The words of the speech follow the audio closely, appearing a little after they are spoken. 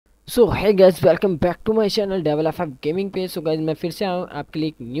सो है guys, welcome back to my channel 𝗩𝗶𝗱𝗲 gaming पे। So guys, मैं फिर से आऊँ आपके लिए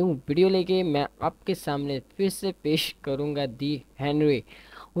एक न्यू वीडियो लेके। मैं आपके सामने फिर से पेश करूँगा दी हेनरी।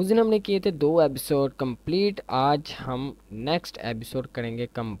 उस दिन हमने किए थे 2 एपिसोड कंप्लीट, आज हम नेक्स्ट एपिसोड करेंगे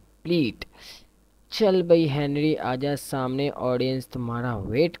कंप्लीट। चल भाई हेनरी, आजा सामने। ऑडियंस तुम्हारा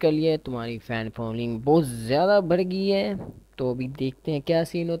वेट कर लिया है, तुम्हारी फैन फॉलोइंग बहुत ज़्यादा बढ़ गई है। तो अभी देखते हैं क्या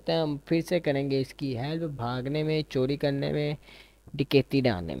सीन होता है। हम फिर से करेंगे इसकी हेल्प भागने में, चोरी करने में, डिकेती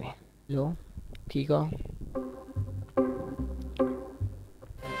डालने में। लो, ठीक हो?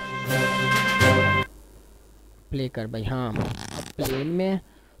 प्ले कर भाई। हाँ, अब प्लेन में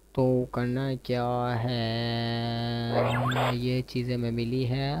तो करना क्या है, ये चीज़ें में मिली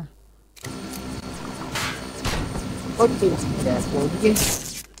है।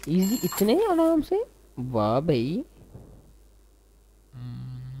 इजी, इतने आराम से। वाह भाई।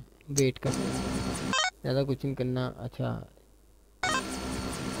 वेट कर, ज़्यादा कुछ नहीं करना। अच्छा,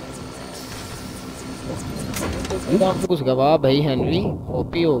 आराम से कुछ गवा भाई। हेनरी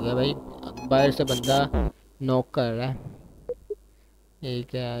ओपी हो गया भाई, बाहर से बंदा नॉक कर रहा है।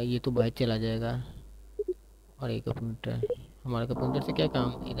 एक है, ये तो बाहर चला जाएगा। और एक कंप्यूटर, हमारे कंप्यूटर से क्या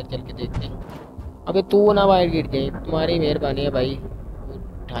काम, इधर चल के देखते हैं। अबे तू ना बाहर गिर जाए, तुम्हारी मेहरबानी है भाई। वो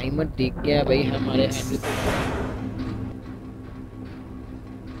टाइमर दिख गया भाई हमारे हैंडल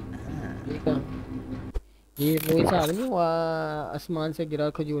को। ये वो हिसाब नहीं हुआ, आसमान से गिरा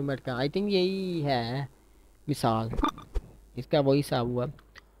खजूर मटका। आई थिंक यही है मिसाल, इसका वही हिसाब हुआ।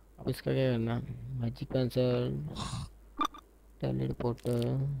 अब इसका क्या करना? Magic answer, teleporter.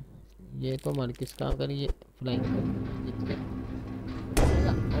 ये तो हमारे किस काम करिए, flying.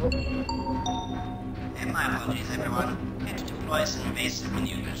 And my apologies, everyone. Had to deploy some invasive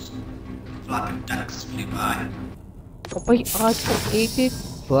maneuvers. Flock of ducks flew by. और भाई आजकल एक एक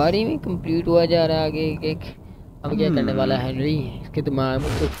बारी में कंप्लीट हुआ जा रहा है, आगे एक एक। अब क्या करने वाला है हेनरी? इसके दिमाग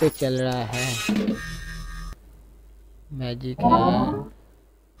में कुछ तो चल रहा है। मैजिक है,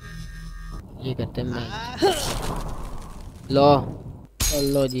 ये करते हैं मैजिक। लो,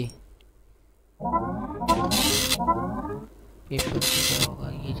 लो जी। पेपर क्या होगा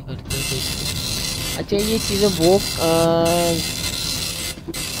ये करते हैं। अच्छा, ये चीज़ें वो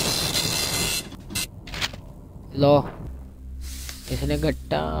लो, इसने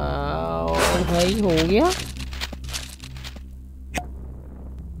घट्टा। और भाई हो गया।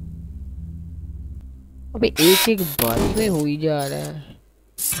 अबे एक एक बारी में हो ही जा रहा है।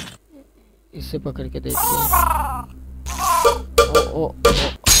 इससे पकड़ के देखते हैं। ओ ओ ओ,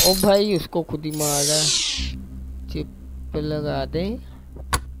 ओ भाई, उसको खुद ही मार रहा है। चिप लगा दे।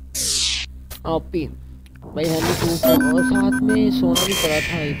 ओपी भाई। हमें टू और साथ में सोना भी पड़ा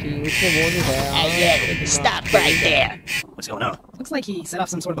था। आई थी उसने वो नहीं खाया। Hey, Yeti, stop right there! What's going on? Looks like he set off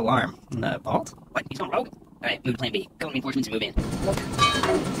some sort of alarm in the vault. What? He's going rogue? Alright, move to plan B. Go to reinforcements and move in.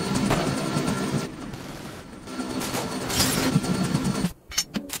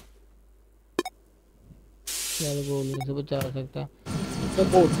 यार गोली से बचा सकता।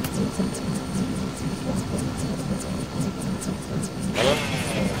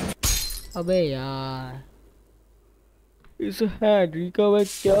 अबे यार, इस Harry का मैं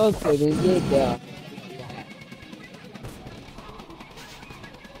क्या करूँगी क्या?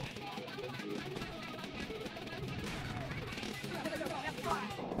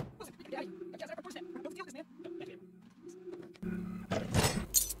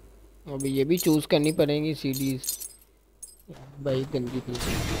 अभी ये भी चूज करनी पड़ेगी सीडीज भाई, गंदी थी।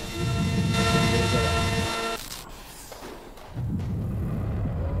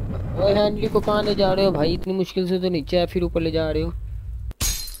 ओए हैंडली को कहाँ ले जा रहे हो भाई? इतनी मुश्किल से तो नीचे है, फिर ऊपर ले जा रहे हो।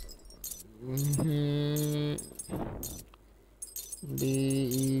 डी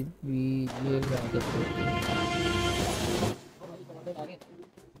ई बी ये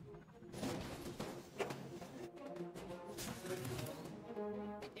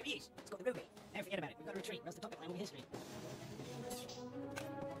There he is. Let's go to Ruby. Never forget about it. We've got to retreat, or else the Tucket Line will be history.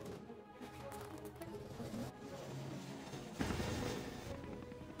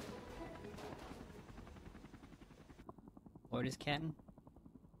 Orders, Captain?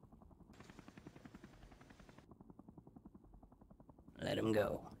 Let him go.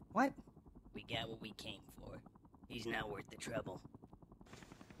 What? We got what we came for. He's not worth the trouble.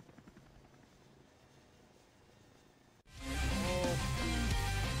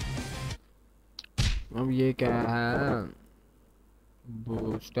 अब ये क्या है?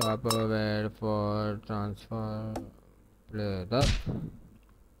 Boost up where for transfer play the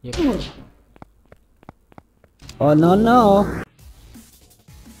ये। Oh no no!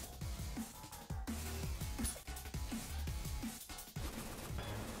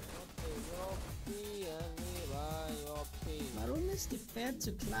 Warum ist die Pferd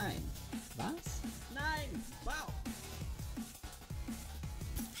zu klein? 9. Was? 9! Wow!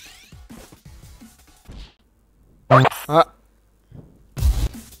 हाँ।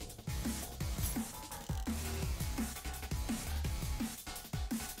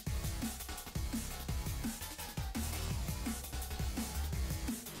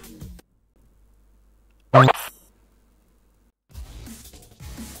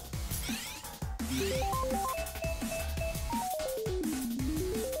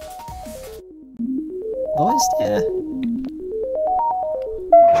 Boys there.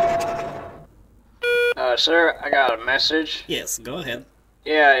 Sir, I got a message. Yes, go ahead.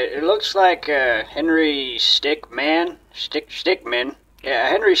 Yeah, it looks like Henry-Stickmin. Yeah,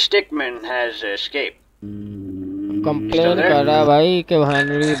 Henry-Stickmin has escaped. Complain कर रहा है भाई कि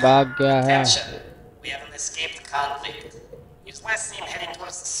Henry भाग गया है। Attention. We have an escaped convict. He's last seen heading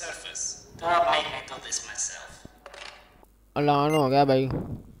towards the surface. Do not make me do this myself. अलान हो गया भाई।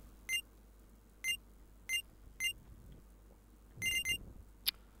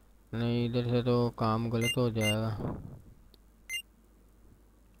 नहीं, इधर से तो काम गलत हो जाएगा।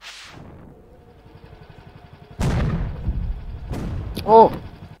 ओ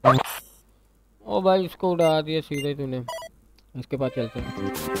ओ भाई, इसको उड़ा दिया सीधे तूने। इसके पास चलते हैं।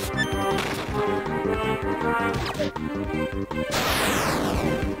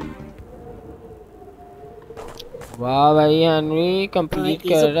 वाह भाई, हेनरी कंप्लीट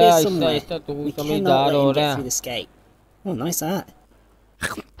कर रहा है आहिस्ता आहिस्ता। तू समझदार हो रहा है। Oh, nice eye.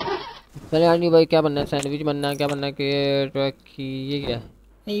 चले हेनरी भाई, क्या बनना है? सैंडविच बनना है? क्या बनना है? कि ये क्या है?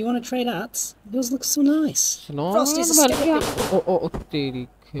 Hey, you want to trade arts? Yours looks so nice. Frosty's बन गया। escaping. ओ तेरी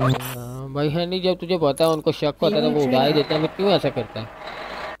भाई हेनरी, जब तुझे पता है उनको शक होता है तो वो उड़ा ही देता है। मैं क्यों ऐसा करता है?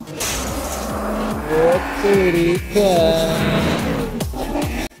 ओ तेरी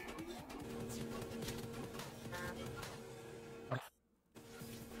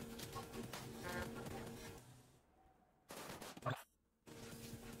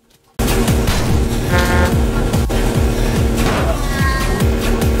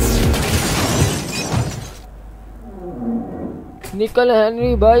निकल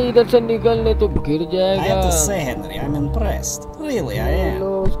हेनरी भाई, इधर से निकल, नहीं तो गिर I जाएगा। have to say, Henry, I'm impressed. Really, I am.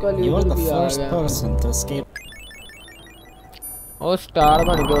 उसका You're लीडर the भी आ first गया। person to escape. और स्टार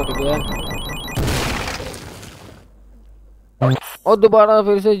बन के उठ गया। और दोबारा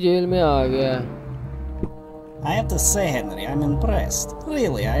फिर से जेल में आ गया। I have to say, Henry, I'm impressed.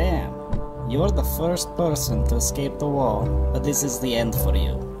 Really, I am. You're the first person to escape the wall, but this is the end for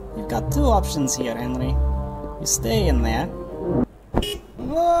you. You've got two options here, Henry. You stay in there.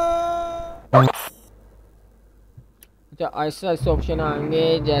 अच्छा, ऐसे ऐसे option आएंगे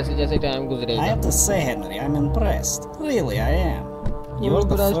जैसे जैसे time I गुजरेगा। have to say, Henry, I'm impressed. Really, I am. You're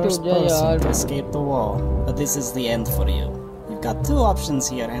the impressed first हो जा person यार। to escape the wall, but this is the end for you. You've got two options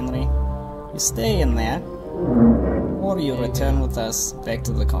here, Henry. You stay in there, or you return with us back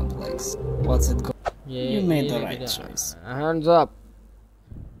to the complex. What's it go? You made the right choice. Hands up।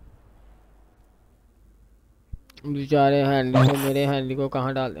 बेचारे handy को, मेरे handy को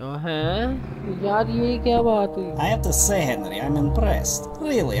कहाँ डाल दे हैं यार? ये क्या बात हुई? I have to say, Henry, I'm impressed.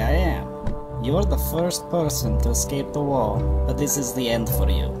 Really, I am. You're the first person to escape the wall, but this is the end for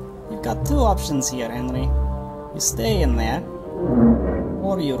you. You've got two options here, Henry. You stay in there,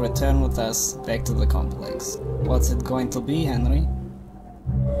 or you return with us back to the complex. What's it going to be, Henry?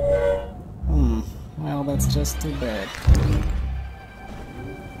 Well, that's just too bad.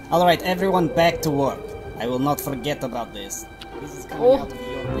 Alright, everyone back to work. I will not forget about this. This is coming out of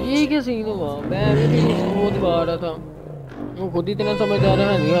your ये paycheck. क्या scene हुआ? मैं भी इसको बहुत बार रहा था। वो खुद ही इतना समझदार है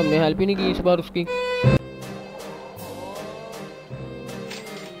नहीं, हमने हेल्प ही नहीं की इस बार उसकी।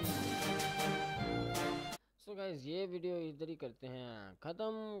 सो गाइस, ये वीडियो इधर ही करते हैं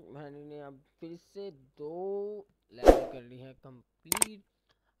खत्म। हैनी ने अब फिर से 2 लेवल कर ली है कंप्लीट।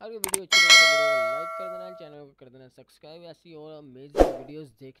 अगर वीडियो अच्छी लगे तो वीडियो को लाइक कर देना, चैनल को कर देना सब्सक्राइब ऐसी और अमेजिंग वीडियोस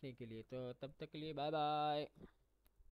देखने के लिए। तो तब तक के लिए बाय बाय।